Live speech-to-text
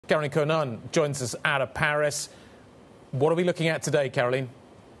Caroline Connan joins us out of Paris. What are we looking at today, Caroline?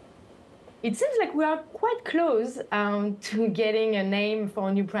 It seems like we are quite close to getting a name for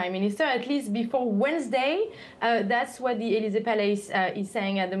a new prime minister, at least before Wednesday. That's what the Elysee Palace is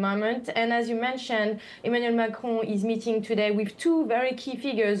saying at the moment. And as you mentioned, Emmanuel Macron is meeting today with two very key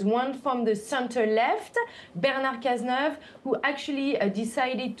figures, one from the center left, Bernard Cazeneuve, who actually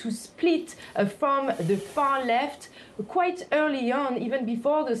decided to split from the far left quite early on, even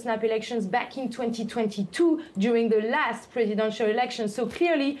before the snap elections back in 2022 during the last presidential election. So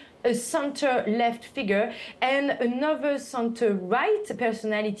clearly a center-left figure, and another center-right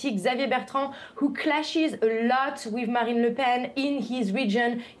personality, Xavier Bertrand, who clashes a lot with Marine Le Pen in his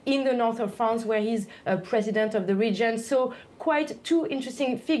region in the north of France, where he's president of the region. So quite two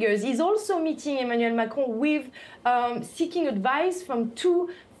interesting figures. He's also meeting Emmanuel Macron with seeking advice from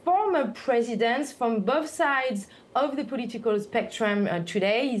two former presidents from both sides of the political spectrum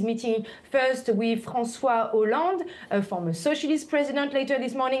today. He's meeting first with François Hollande, a former socialist president, later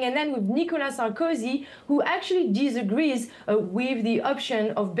this morning, and then with Nicolas Sarkozy, who actually disagrees with the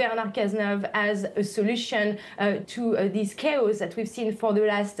option of Bernard Cazeneuve as a solution to this chaos that we've seen for the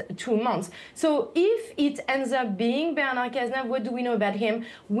last 2 months. So if it ends up being Bernard Cazeneuve, what do we know about him?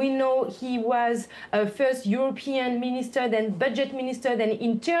 We know he was first European minister, then budget minister, then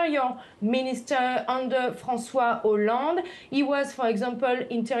interior minister under François Hollande. He was, for example,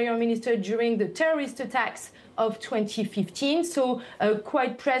 interior minister during the terrorist attacks of 2015, so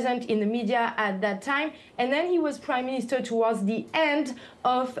quite present in the media at that time. And then he was prime minister towards the end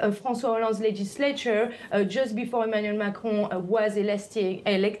of François Hollande's legislature, just before Emmanuel Macron was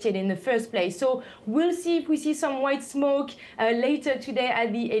elected in the first place. So we'll see if we see some white smoke later today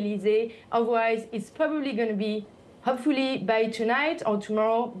at the Elysee. Otherwise, it's probably going to be hopefully by tonight or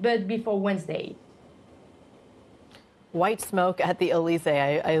tomorrow, but before Wednesday. White smoke at the Elysee.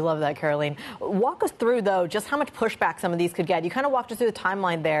 I love that, Caroline. Walk us through, though, just how much pushback some of these could get. You kind of walked us through the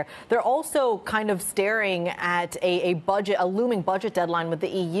timeline there. They're also kind of staring at a looming budget deadline with the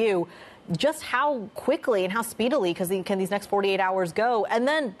EU. Just how quickly and how speedily can these next 48 hours go? And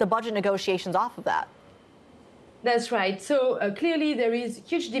then the budget negotiations off of that. That's right. So clearly there is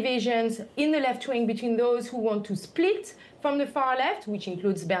huge divisions in the left wing between those who want to split from the far left, which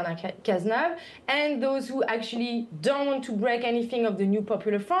includes Bernard Cazeneuve, and those who actually don't want to break anything of the New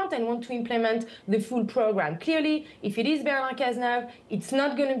Popular Front and want to implement the full program. Clearly, if it is Bernard Cazeneuve, it's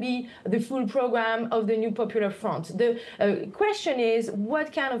not going to be the full program of the New Popular Front. The question is,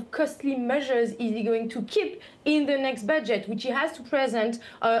 what kind of costly measures is he going to keep in the next budget, which he has to present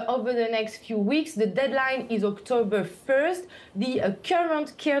over the next few weeks? The deadline is October 1st. The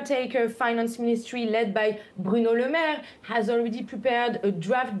current caretaker finance ministry, led by Bruno Le Maire, has already prepared a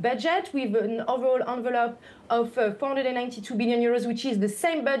draft budget with an overall envelope of 492 billion euros, which is the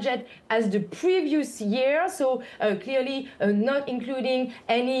same budget as the previous year. So clearly not including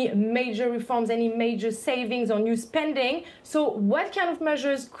any major reforms, any major savings or new spending. So what kind of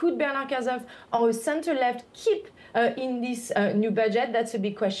measures could Bernard Cazeneuve or a center-left keep in this new budget? That's a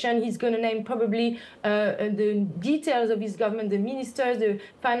big question. He's going to name probably the details of his government, the ministers, the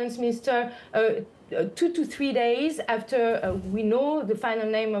finance minister, 2 to 3 days after we know the final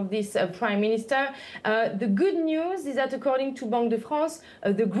name of this prime minister. The good news is that according to Banque de France,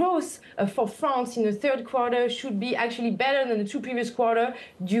 the growth for France in the third quarter should be actually better than the 2 previous quarters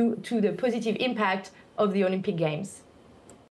due to the positive impact of the Olympic Games.